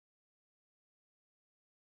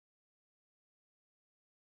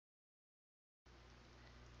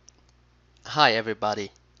Hi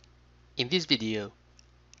everybody, in this video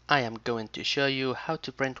I am going to show you how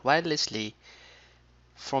to print wirelessly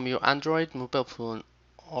from your Android mobile phone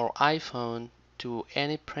or iPhone to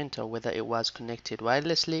any printer, whether it was connected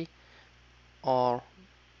wirelessly or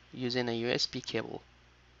using a USB cable.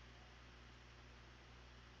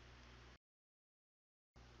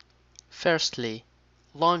 Firstly,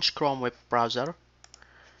 launch Chrome web browser,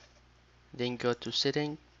 then go to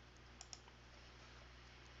Setting,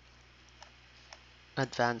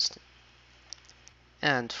 Advanced,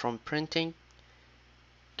 and from Printing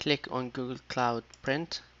click on Google Cloud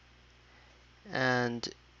Print and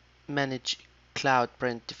manage Cloud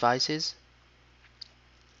Print devices.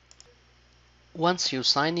 Once you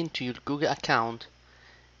sign into your Google account,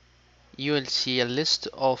 you will see a list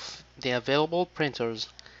of the available printers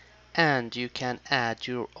and you can add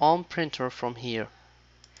your own printer from here.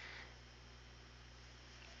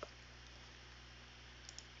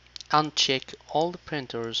 Uncheck all the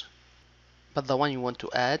printers but the one you want to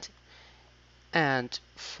add, and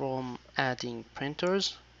from adding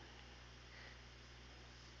printers,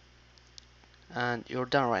 and you're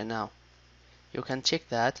done right now. You can check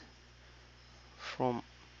that from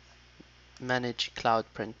manage cloud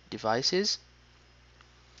print devices,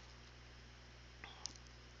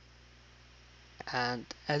 and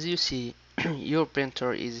as you see your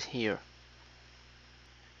printer is here.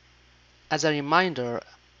 As a reminder,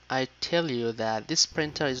 I tell you that this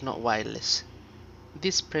printer is not wireless.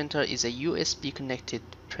 This printer is a USB connected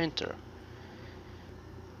printer.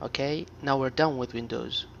 Okay, now we're done with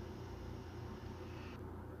Windows.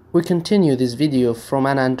 We continue this video from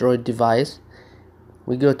an Android device.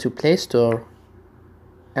 We go to Play Store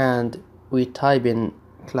and we type in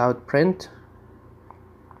Cloud Print.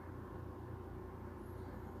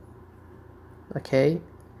 Okay,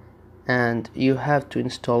 and you have to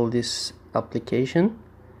install this application.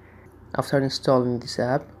 After installing this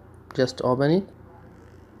app, just open it.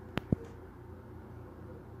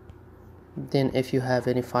 Then if you have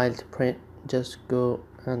any file to print, just go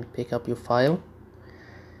and pick up your file.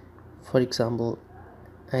 For example,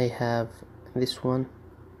 I have this one.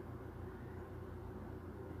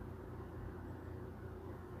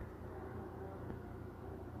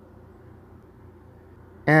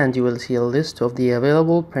 And you will see a list of the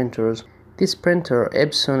available printers. This printer,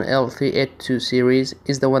 Epson L382 series,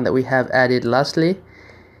 is the one that we have added lastly.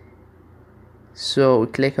 So we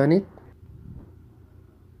click on it.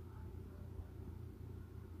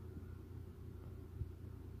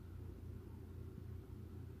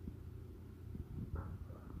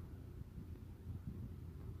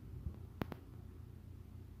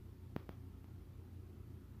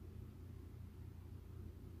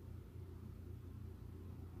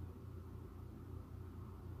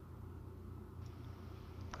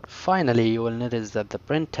 Finally, you will notice that the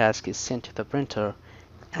print task is sent to the printer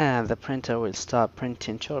and the printer will start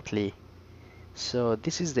printing shortly. So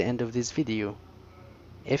this is the end of this video.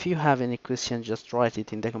 If you have any questions, just write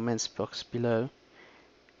it in the comments box below.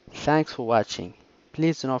 Thanks for watching.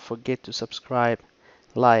 Please do not forget to subscribe,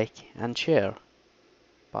 like and share.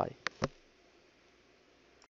 Bye.